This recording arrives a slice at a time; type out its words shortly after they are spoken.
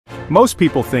Most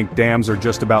people think dams are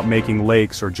just about making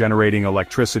lakes or generating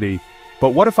electricity, but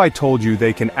what if I told you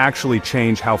they can actually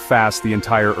change how fast the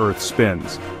entire Earth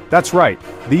spins? That's right,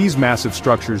 these massive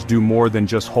structures do more than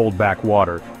just hold back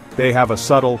water. They have a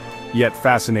subtle, yet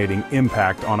fascinating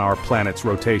impact on our planet's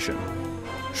rotation.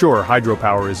 Sure,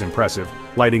 hydropower is impressive,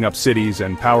 lighting up cities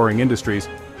and powering industries,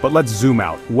 but let's zoom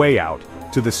out, way out,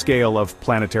 to the scale of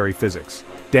planetary physics.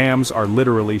 Dams are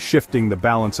literally shifting the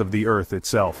balance of the Earth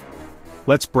itself.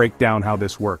 Let's break down how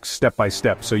this works, step by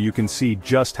step, so you can see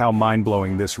just how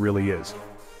mind-blowing this really is.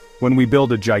 When we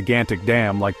build a gigantic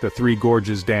dam like the Three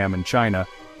Gorges Dam in China,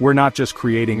 we're not just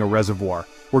creating a reservoir.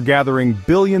 We're gathering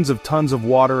billions of tons of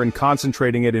water and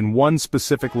concentrating it in one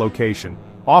specific location,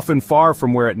 often far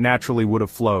from where it naturally would have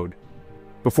flowed.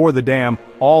 Before the dam,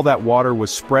 all that water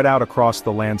was spread out across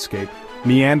the landscape,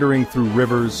 meandering through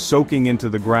rivers, soaking into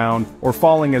the ground, or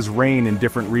falling as rain in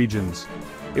different regions.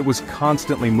 It was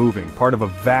constantly moving, part of a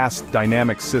vast,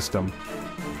 dynamic system.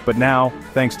 But now,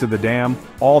 thanks to the dam,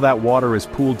 all that water is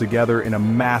pooled together in a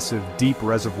massive, deep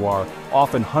reservoir,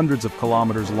 often hundreds of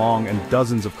kilometers long and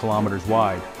dozens of kilometers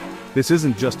wide. This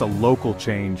isn't just a local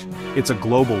change, it's a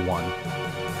global one.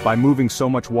 By moving so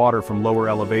much water from lower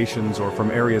elevations or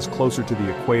from areas closer to the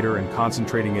equator and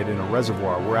concentrating it in a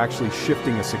reservoir, we're actually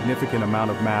shifting a significant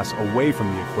amount of mass away from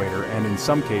the equator and in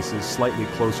some cases slightly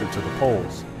closer to the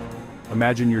poles.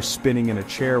 Imagine you're spinning in a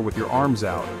chair with your arms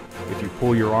out. If you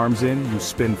pull your arms in, you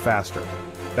spin faster.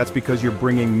 That's because you're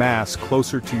bringing mass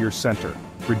closer to your center,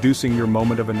 reducing your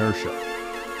moment of inertia.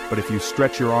 But if you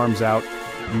stretch your arms out,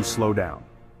 you slow down.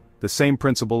 The same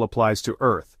principle applies to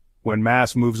Earth. When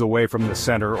mass moves away from the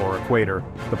center or equator,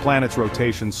 the planet's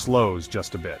rotation slows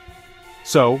just a bit.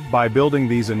 So, by building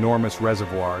these enormous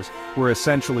reservoirs, we're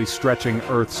essentially stretching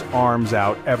Earth's arms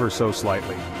out ever so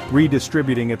slightly,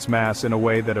 redistributing its mass in a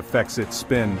way that affects its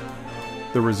spin.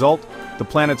 The result? The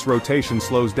planet's rotation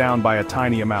slows down by a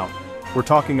tiny amount. We're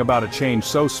talking about a change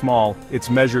so small, it's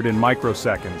measured in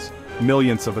microseconds,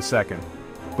 millionths of a second.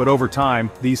 But over time,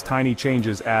 these tiny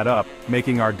changes add up,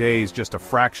 making our days just a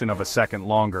fraction of a second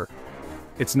longer.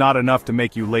 It's not enough to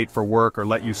make you late for work or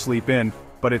let you sleep in,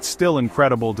 but it's still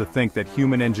incredible to think that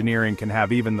human engineering can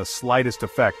have even the slightest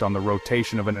effect on the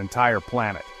rotation of an entire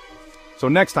planet. So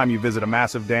next time you visit a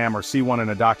massive dam or see one in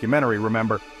a documentary,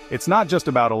 remember, it's not just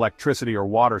about electricity or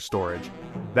water storage.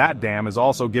 That dam is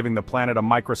also giving the planet a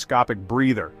microscopic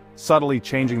breather, subtly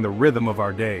changing the rhythm of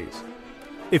our days.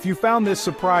 If you found this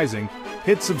surprising,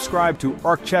 hit subscribe to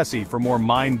ArcChessy for more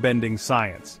mind-bending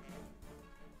science.